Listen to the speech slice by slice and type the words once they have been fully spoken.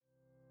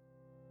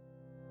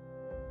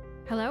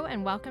Hello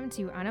and welcome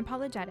to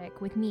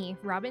Unapologetic with me,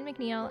 Robin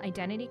McNeil,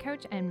 identity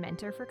coach and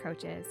mentor for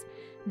coaches.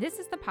 This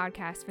is the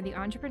podcast for the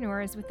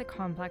entrepreneurs with the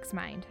complex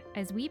mind,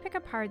 as we pick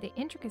apart the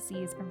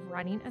intricacies of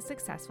running a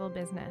successful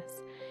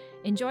business.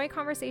 Enjoy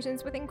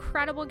conversations with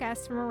incredible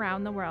guests from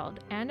around the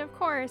world, and of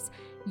course,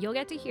 you'll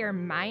get to hear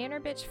my inner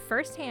bitch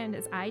firsthand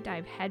as I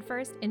dive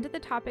headfirst into the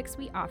topics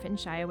we often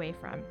shy away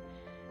from.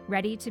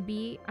 Ready to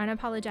be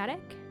unapologetic?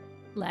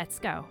 Let's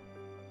go.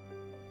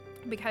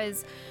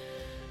 Because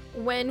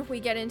when we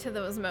get into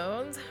those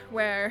modes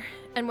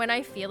and when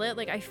I feel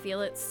it, I feel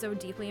it so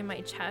deeply in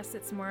my chest,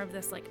 it's more of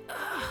this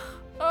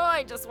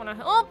I just want to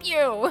help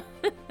you.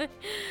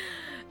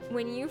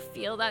 When you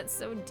feel that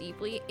so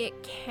deeply,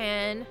 it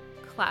can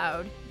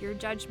cloud your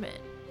judgment.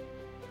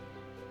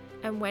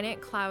 And when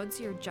it clouds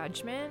your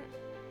judgment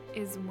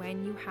is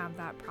when you have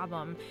that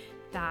problem.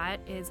 That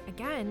is,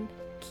 again,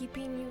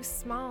 keeping you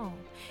small.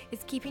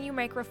 It's keeping you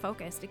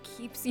micro-focused. It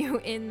keeps you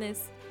in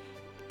this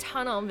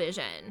tunnel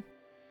vision.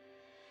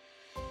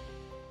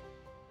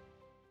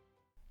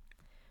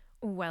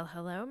 Well,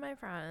 hello, my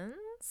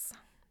friends.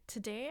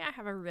 Today I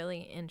have a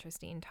really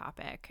interesting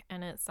topic,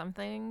 and it's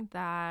something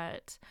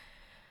that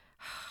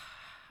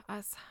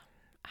us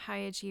high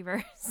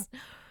achievers,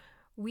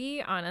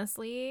 we're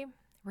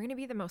going to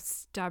be the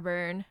most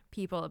stubborn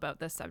people about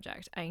this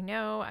subject. I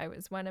know I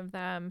was one of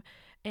them,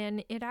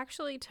 and it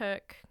actually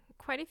took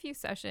quite a few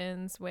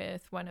sessions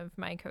with one of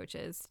my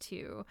coaches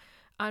to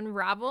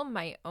unravel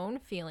my own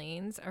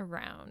feelings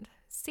around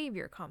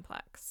Saviour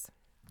complex.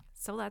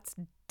 So let's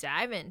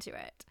dive into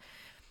it.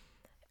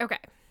 Okay,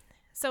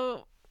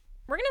 so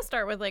we're going to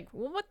start with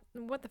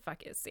what the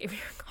fuck is Saviour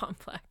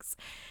complex?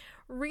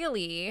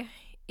 Really,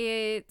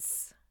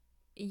 it's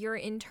your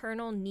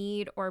internal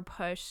need or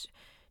push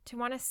to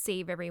want to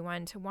save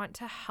everyone, to want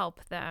to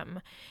help them.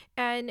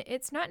 And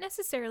it's not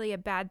necessarily a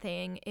bad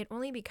thing. It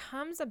only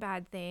becomes a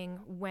bad thing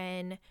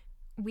when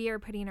we are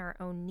putting our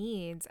own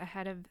needs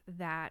ahead of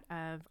that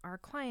of our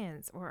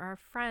clients or our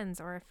friends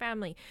or our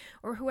family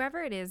or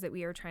whoever it is that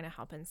we are trying to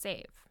help and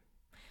save.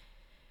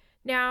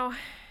 Now,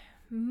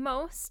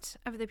 most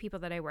of the people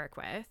that I work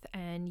with,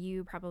 and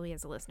you probably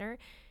as a listener,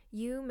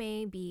 you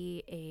may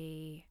be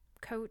a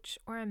coach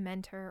or a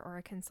mentor or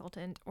a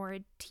consultant or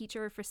a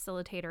teacher or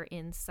facilitator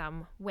in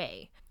some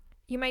way.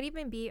 You might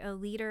even be a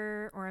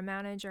leader or a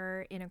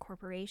manager in a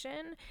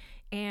corporation,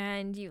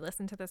 and you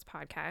listen to this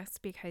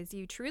podcast because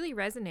you truly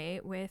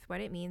resonate with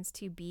what it means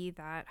to be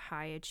that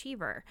high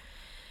achiever.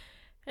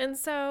 And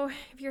so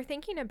if you're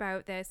thinking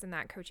about this in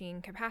that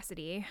coaching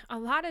capacity, a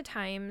lot of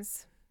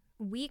times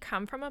we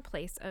come from a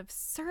place of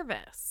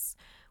service.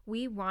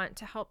 We want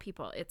to help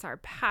people. It's our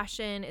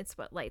passion. It's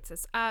what lights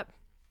us up.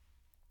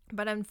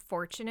 But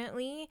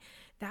unfortunately,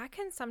 that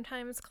can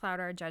sometimes cloud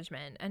our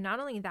judgment. And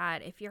not only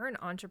that, if you're an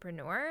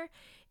entrepreneur,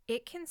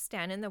 it can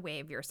stand in the way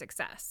of your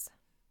success.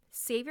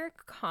 Saviour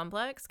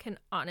complex can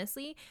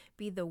honestly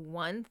be the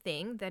one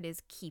thing that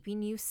is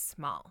keeping you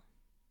small.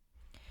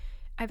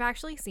 I've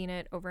actually seen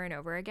it over and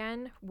over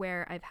again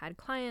where I've had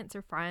clients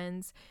or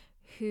friends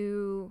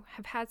who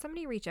have had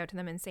somebody reach out to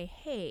them and say,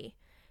 hey,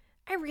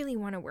 I really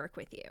want to work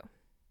with you.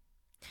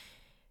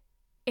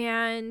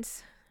 And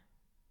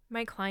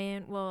my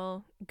client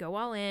will go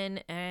all in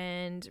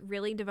and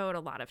really devote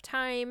a lot of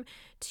time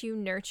to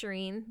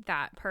nurturing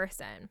that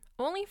person,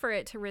 only for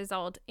it to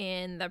result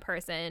in the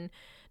person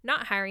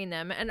not hiring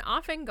them and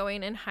often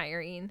going and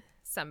hiring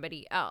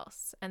somebody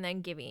else and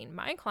then giving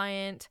my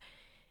client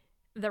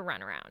the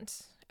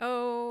runaround.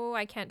 Oh,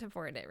 I can't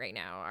afford it right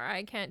now, or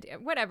I can't do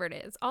it, whatever it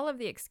is, all of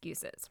the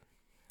excuses.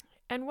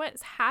 And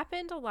what's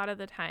happened a lot of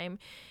the time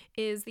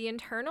is the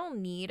internal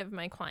need of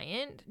my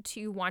client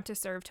to want to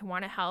serve, to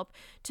want to help,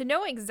 to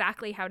know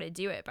exactly how to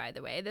do it, by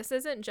the way. This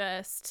isn't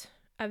just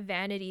a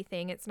vanity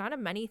thing. It's not a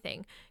money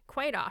thing.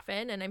 Quite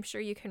often, and I'm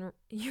sure you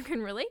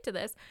can relate to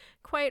this,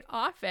 quite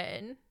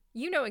often,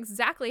 you know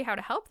exactly how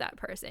to help that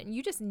person.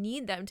 You just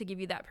need them to give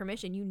you that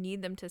permission. You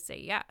need them to say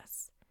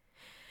yes.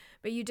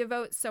 But you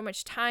devote so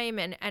much time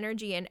and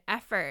energy and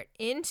effort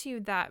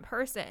into that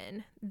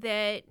person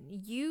that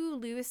you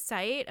lose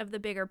sight of the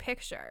bigger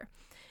picture.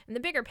 And the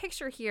bigger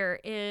picture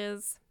here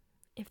is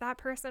if that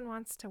person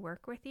wants to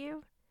work with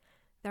you,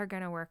 they're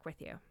going to work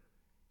with you.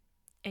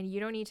 And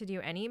you don't need to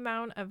do any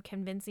amount of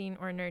convincing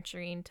or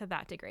nurturing to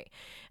that degree.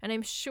 And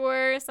I'm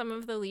sure some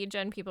of the lead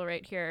gen people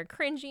right here are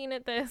cringing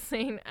at this,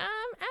 saying,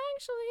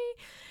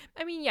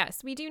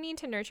 yes, we do need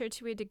to nurture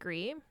to a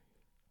degree.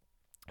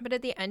 But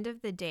at the end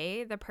of the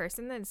day, the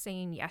person that's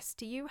saying yes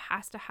to you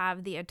has to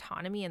have the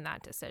autonomy in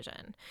that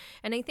decision.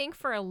 And I think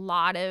for a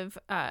lot of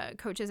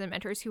coaches and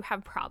mentors who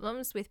have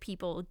problems with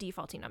people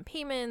defaulting on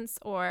payments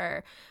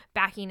or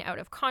backing out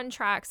of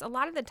contracts, a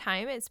lot of the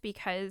time it's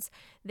because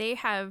they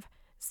have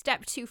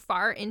stepped too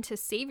far into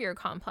Saviour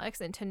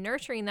complex, into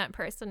nurturing that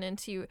person,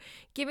 into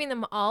giving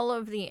them all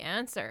of the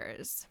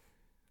answers,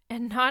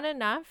 and not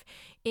enough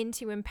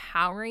into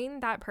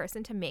empowering that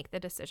person to make the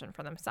decision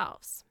for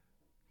themselves.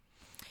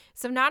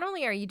 So not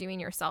only are you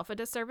doing yourself a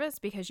disservice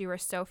because you are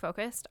so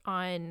focused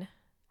on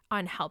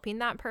helping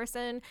that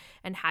person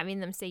and having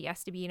them say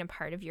yes to being a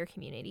part of your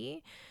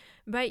community,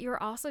 But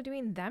you're also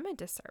doing them a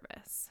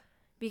disservice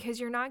because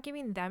you're not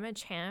giving them a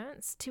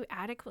chance to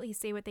adequately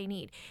say what they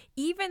need.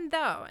 Even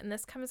though, and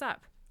this comes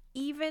up,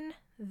 even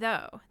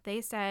though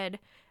they said,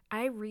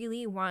 I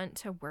really want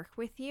to work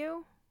with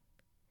you,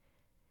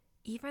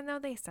 even though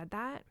they said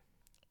that,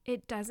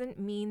 it doesn't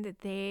mean that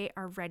they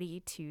are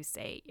ready to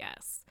say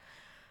yes.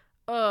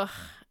 Ugh,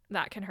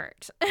 that can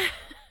hurt.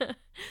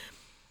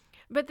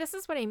 But this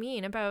is what I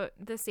mean about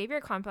the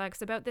savior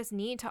complex, about this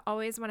need to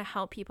always want to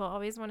help people,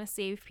 always want to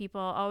save people,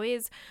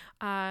 always,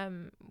 I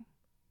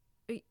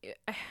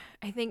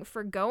think,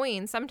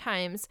 forgoing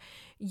sometimes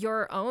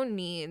your own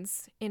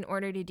needs in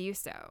order to do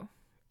so.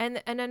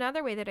 And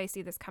another way that I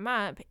see this come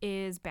up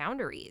is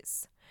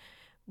boundaries.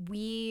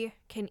 We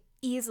can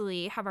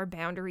easily have our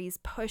boundaries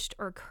pushed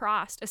or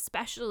crossed,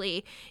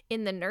 especially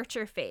in the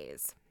nurture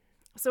phase.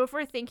 So if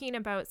we're thinking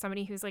about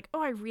somebody who's like,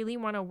 oh, I really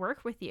want to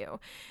work with you,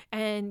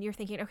 and you're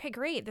thinking, okay,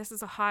 great, this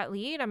is a hot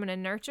lead, I'm going to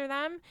nurture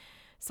them.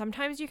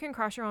 Sometimes you can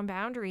cross your own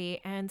boundary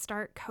and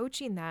start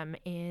coaching them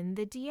in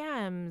the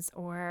DMs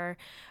or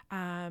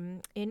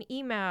in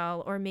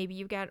email, or maybe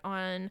you get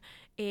on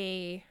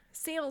a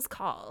sales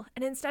call.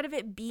 And instead of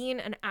it being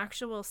an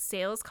actual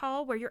sales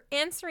call where you're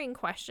answering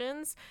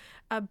questions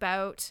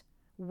about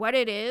what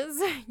it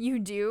is you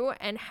do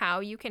and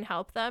how you can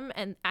help them,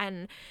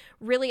 and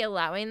really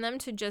allowing them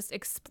to just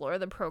explore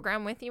the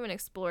program with you and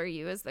explore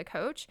you as the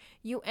coach,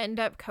 you end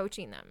up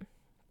coaching them.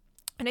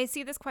 And I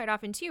see this quite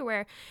often too,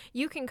 where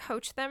you can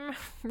coach them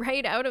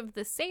right out of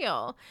the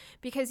sale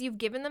because you've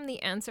given them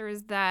the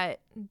answers that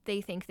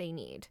they think they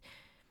need.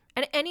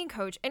 And any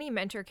coach, any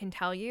mentor can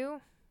tell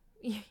you,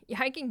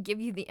 I can give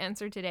you the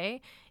answer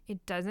today.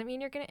 It doesn't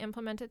mean you're going to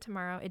implement it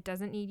tomorrow. It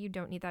doesn't mean you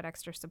don't need that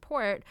extra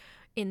support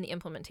in the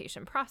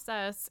implementation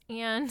process,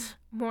 and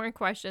more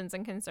questions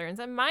and concerns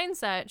and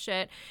mindset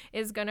shit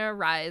is going to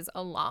arise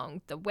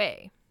along the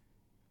way.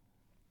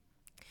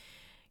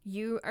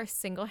 You are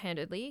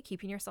single-handedly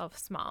keeping yourself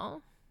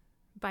small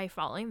by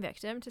falling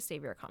victim to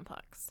savior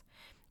complex.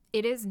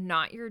 It is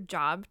not your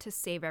job to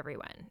save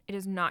everyone. It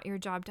is not your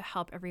job to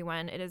help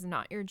everyone. It is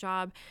not your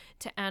job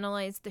to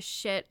analyze the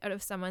shit out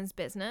of someone's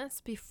business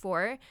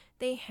before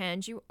they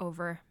hand you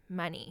over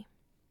money.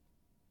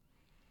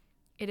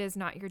 It is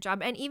not your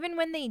job. And even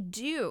when they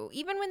do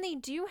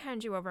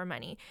hand you over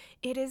money,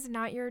 it is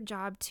not your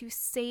job to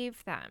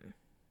save them.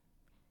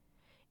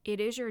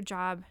 It is your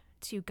job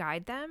to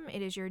guide them.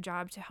 It is your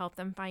job to help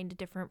them find a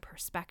different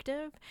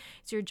perspective.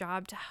 It's your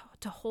job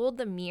to hold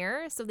the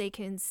mirror so they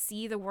can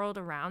see the world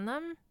around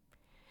them.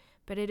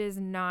 But it is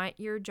not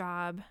your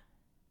job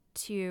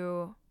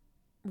to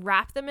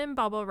wrap them in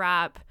bubble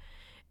wrap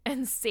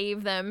and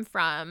save them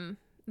from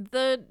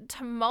the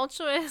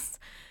tumultuous,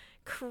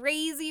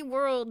 crazy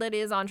world that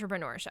is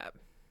entrepreneurship.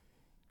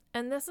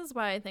 And this is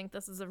why I think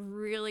this is a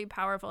really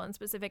powerful and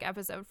specific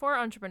episode for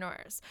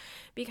entrepreneurs,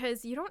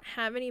 because you don't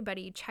have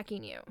anybody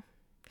checking you.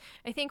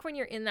 I think when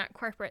you're in that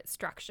corporate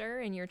structure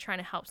and you're trying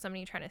to help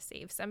somebody, trying to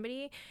save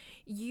somebody,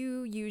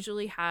 you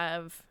usually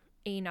have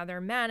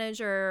another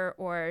manager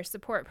or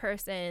support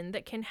person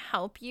that can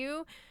help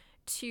you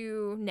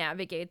to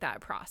navigate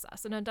that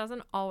process. And it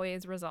doesn't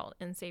always result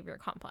in savior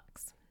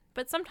complex.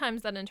 But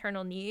sometimes that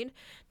internal need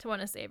to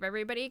want to save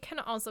everybody can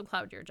also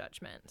cloud your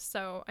judgment.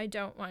 So I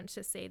don't want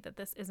to say that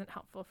this isn't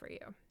helpful for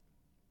you.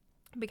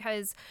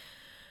 Because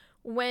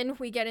when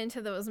we get into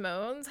those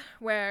modes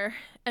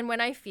and when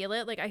I feel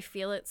it, like I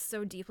feel it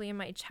so deeply in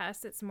my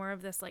chest, it's more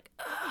of this like,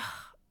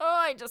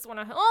 I just want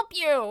to help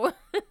you.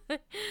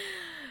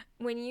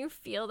 When you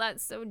feel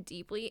that so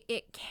deeply,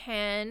 it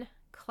can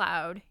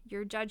cloud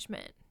your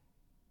judgment.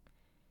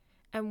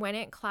 And when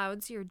it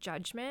clouds your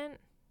judgment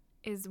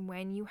is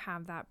when you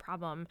have that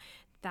problem.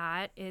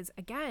 That is,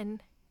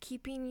 again,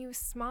 keeping you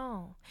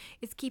small.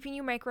 It's keeping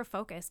you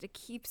micro-focused. It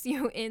keeps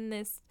you in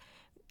this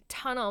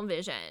tunnel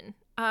vision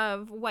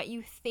of what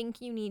you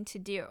think you need to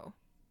do.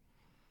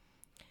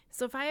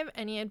 So if I have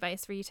any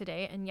advice for you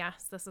today, and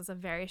yes, this is a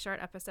very short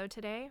episode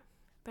today,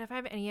 but if I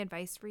have any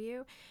advice for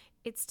you,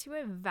 it's to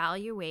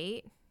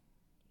evaluate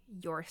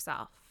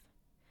yourself.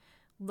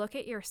 Look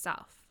at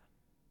yourself.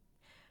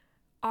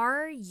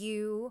 Are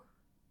you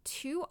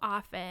too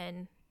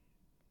often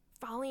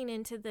falling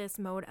into this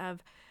mode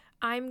of,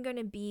 I'm going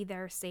to be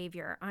their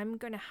savior. I'm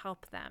going to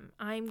help them.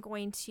 I'm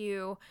going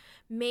to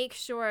make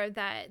sure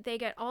that they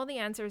get all the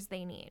answers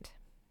they need.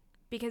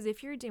 Because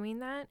if you're doing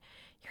that,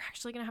 you're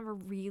actually going to have a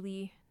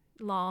really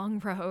long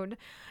road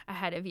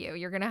ahead of you.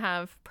 You're going to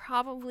have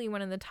probably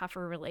one of the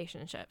tougher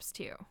relationships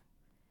too.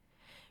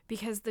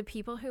 Because the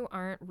people who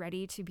aren't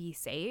ready to be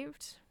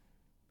saved,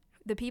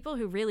 the people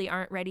who really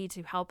aren't ready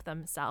to help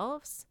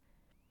themselves,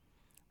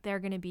 they're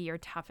going to be your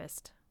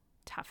toughest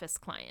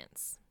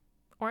clients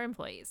or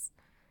employees.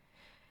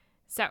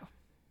 So,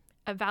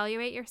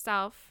 evaluate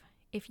yourself.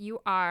 If you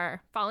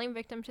are falling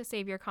victim to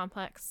savior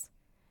complex,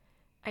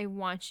 I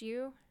want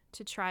you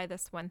to try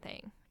this one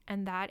thing,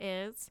 and that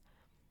is,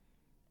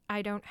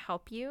 I don't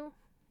help you.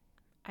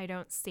 I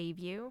don't save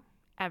you,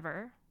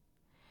 ever.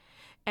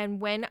 And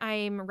when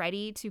I'm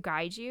ready to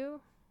guide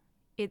you,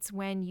 It's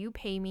when you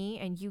pay me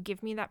and you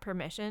give me that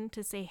permission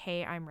to say,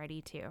 hey, I'm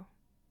ready to.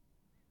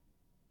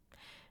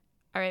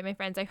 All right, my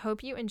friends, I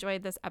hope you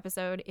enjoyed this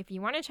episode. If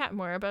you want to chat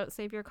more about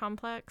Saviour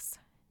Complex,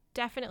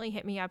 definitely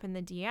hit me up in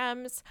the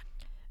DMs.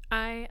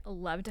 I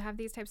love to have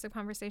these types of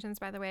conversations,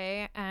 by the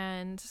way,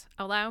 and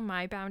allow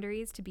my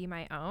boundaries to be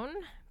my own,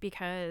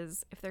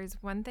 because if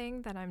there's one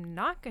thing that I'm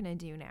not going to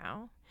do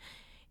now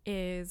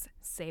is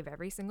save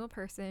every single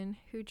person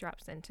who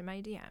drops into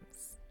my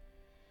DMs.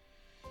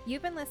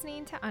 You've been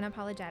listening to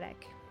Unapologetic.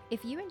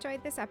 If you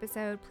enjoyed this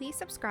episode, please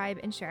subscribe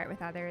and share it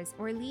with others,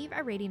 or leave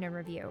a rating and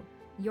review.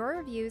 Your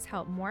reviews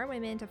help more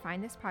women to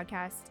find this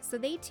podcast so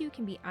they too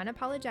can be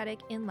unapologetic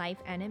in life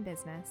and in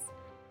business.